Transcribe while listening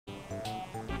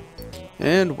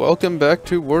And welcome back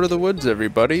to War of the Woods,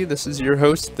 everybody. This is your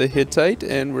host, the Hittite,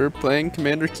 and we're playing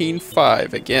Commander Keen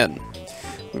 5 again.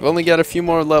 We've only got a few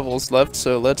more levels left,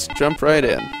 so let's jump right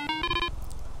in.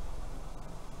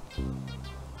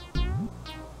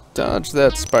 Dodge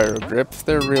that Spyro Grip.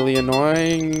 They're really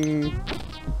annoying.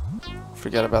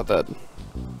 Forgot about that.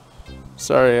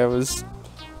 Sorry, I was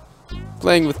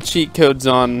playing with cheat codes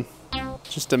on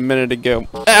just a minute ago.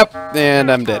 Ah,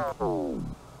 and I'm dead.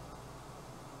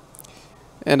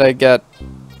 And I got...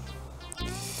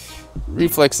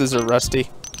 reflexes are rusty.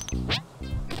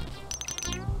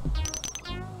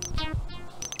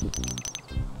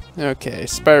 Okay,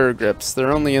 Spyro Grips.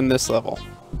 They're only in this level.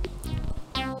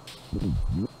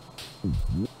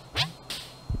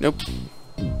 Nope.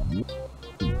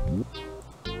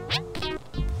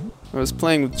 I was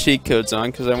playing with cheat codes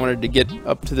on because I wanted to get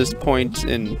up to this point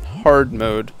in hard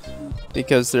mode,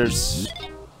 because there's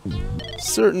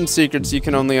certain secrets you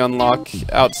can only unlock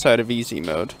outside of easy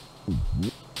mode.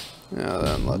 Now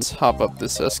then, let's hop up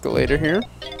this escalator here.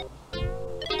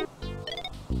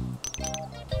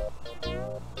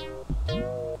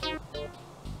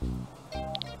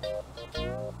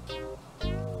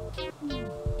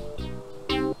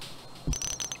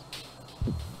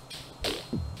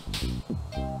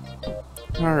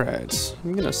 Alright,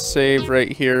 I'm gonna save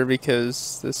right here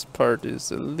because this part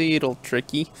is a little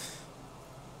tricky.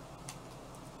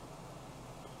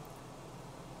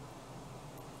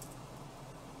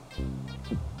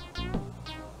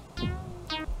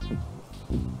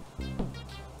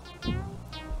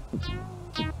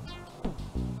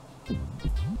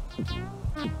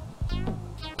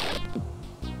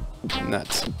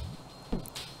 Nuts.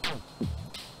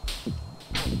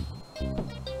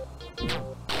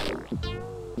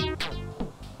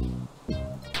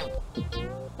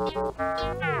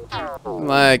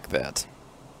 Like that.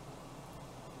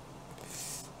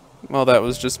 Well, that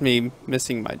was just me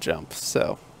missing my jump,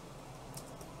 so.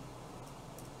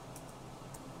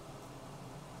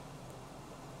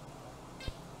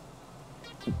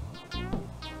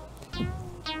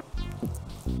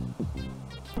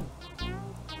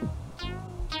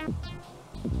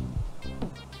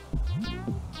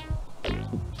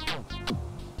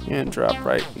 And drop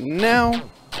right now.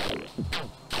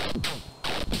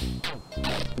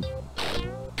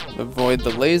 Avoid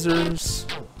the lasers.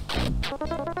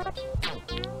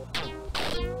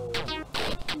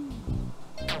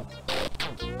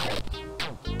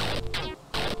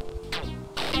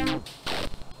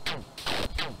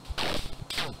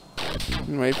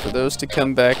 And wait for those to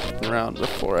come back around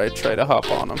before I try to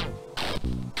hop on them.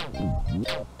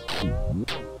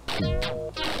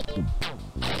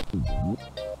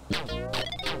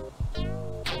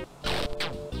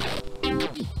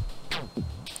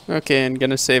 Okay, I'm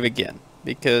gonna save again,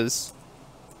 because...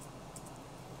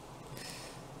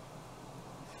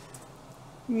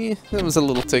 yeah, that was a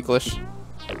little ticklish.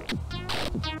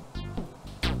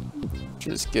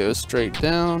 Just go straight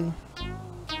down.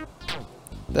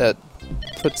 That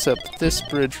puts up this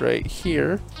bridge right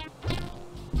here.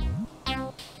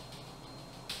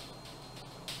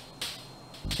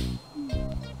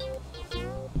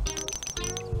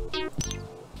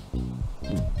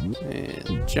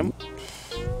 And jump.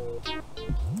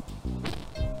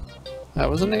 I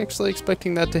wasn't actually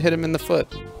expecting that to hit him in the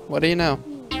foot. What do you know?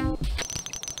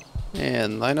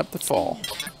 And line up the fall.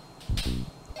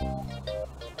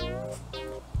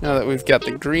 Now that we've got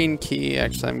the green key,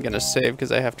 actually I'm going to save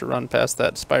because I have to run past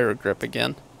that Spyro Grip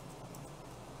again.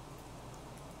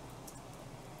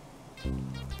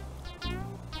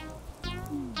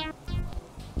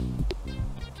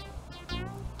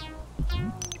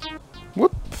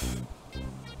 Whoop!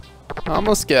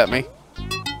 Almost got me.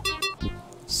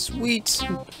 Sweet!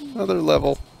 Another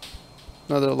level.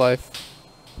 Another life.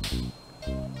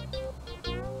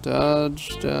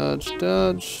 Dodge, dodge,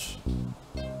 dodge.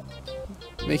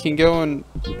 They can go in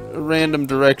a random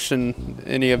direction,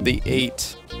 any of the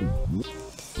 8.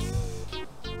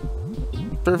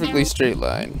 Perfectly straight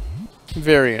line.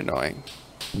 Very annoying.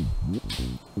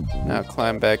 Now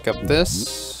climb back up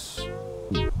this.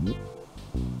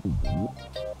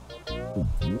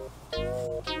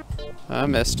 I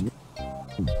missed.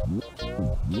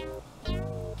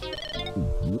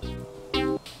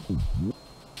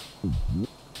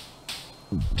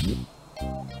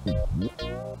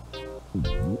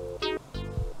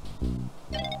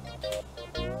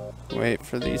 Wait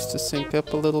for these to sync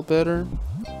up a little better.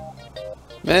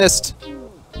 Missed!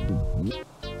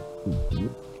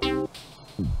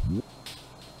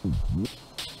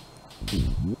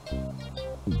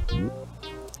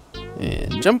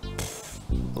 And jump.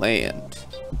 Land.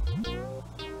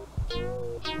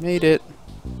 Made it.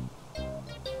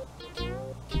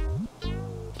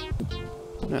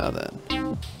 Now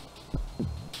then.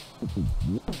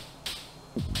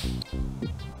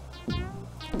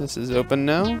 This is open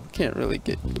now. Can't really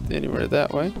get anywhere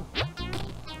that way.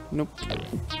 Nope.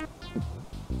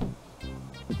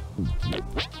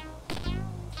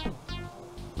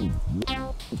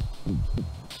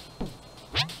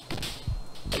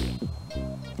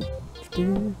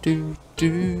 Do do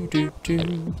do do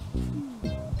do.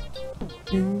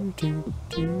 Do do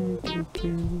do do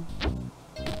do.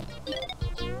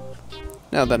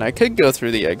 Now then, I could go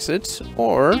through the exit,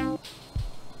 or...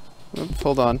 Oops,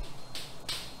 hold on.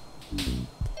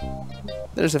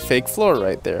 There's a fake floor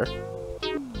right there.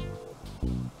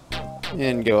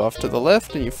 And go off to the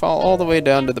left, and you fall all the way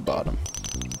down to the bottom.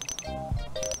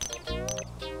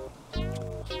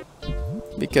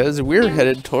 Because we're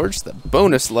headed towards the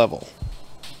bonus level.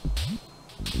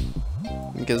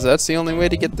 Because that's the only way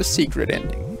to get the secret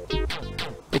ending.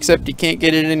 Except you can't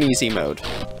get it in easy mode.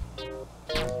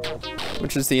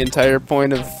 Which is the entire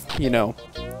point of, you know,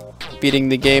 beating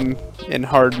the game in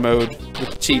hard mode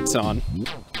with cheats on.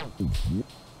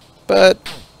 But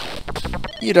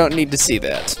you don't need to see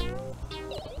that.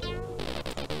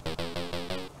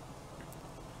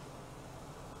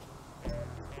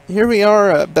 Here we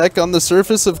are, back on the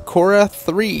surface of Korath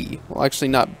 3. Well, actually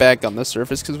not back on the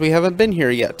surface, because we haven't been here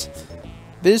yet.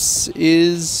 This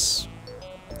is...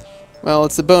 well,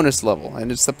 it's the bonus level,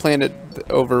 and it's the planet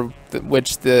over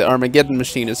which the Armageddon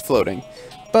machine is floating.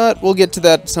 But we'll get to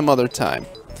that some other time.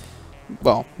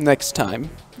 Well, next time,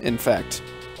 in fact.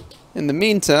 In the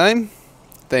meantime,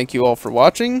 thank you all for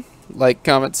watching. Like,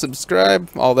 comment, subscribe,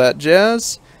 all that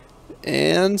jazz.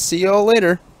 And see y'all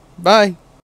later. Bye.